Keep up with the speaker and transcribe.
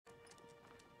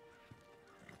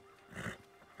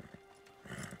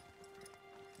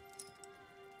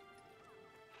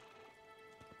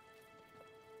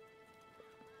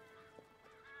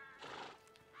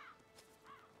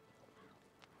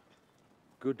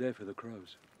Good day for the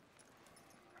crows.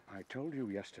 I told you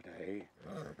yesterday,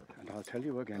 and I'll tell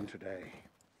you again today.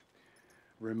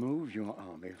 Remove your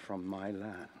army from my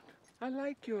land. I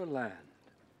like your land.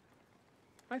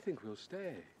 I think we'll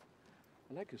stay.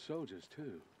 I like your soldiers,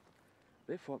 too.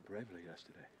 They fought bravely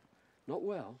yesterday. Not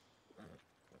well,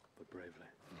 but bravely.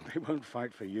 They won't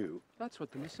fight for you. That's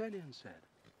what the Messenians said.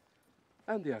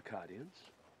 And the Arcadians.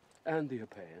 And the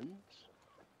Epeans.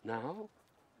 Now,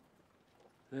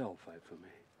 they all fight for me.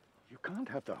 You can't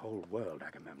have the whole world,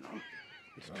 Agamemnon.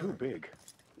 It's too big,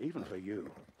 even for you.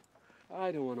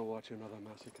 I don't want to watch another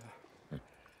massacre.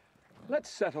 Let's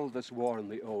settle this war in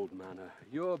the old manner.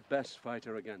 Your best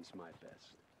fighter against my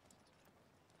best.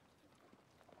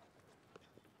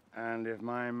 And if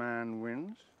my man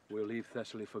wins? We'll leave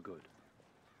Thessaly for good.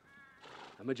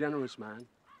 I'm a generous man.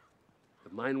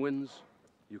 If mine wins,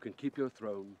 you can keep your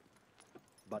throne.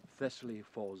 But Thessaly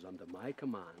falls under my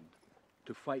command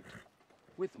to fight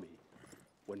with me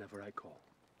whenever I call.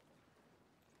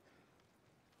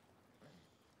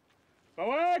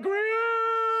 Boagrius!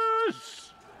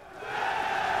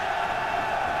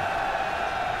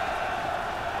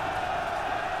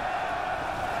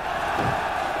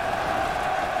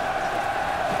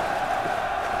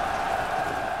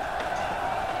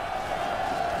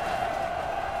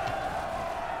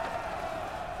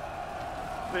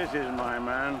 This is my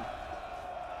man.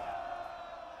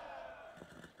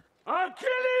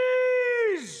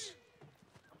 Achilles!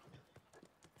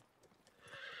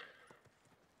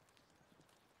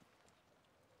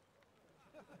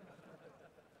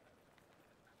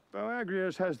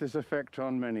 Boagrius has this effect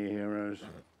on many heroes.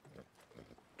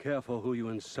 Careful who you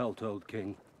insult, old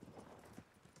king.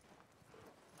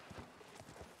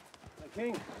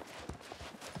 King,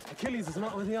 Achilles is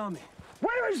not with the army.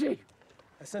 Where is he?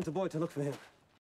 I sent a boy to look for him.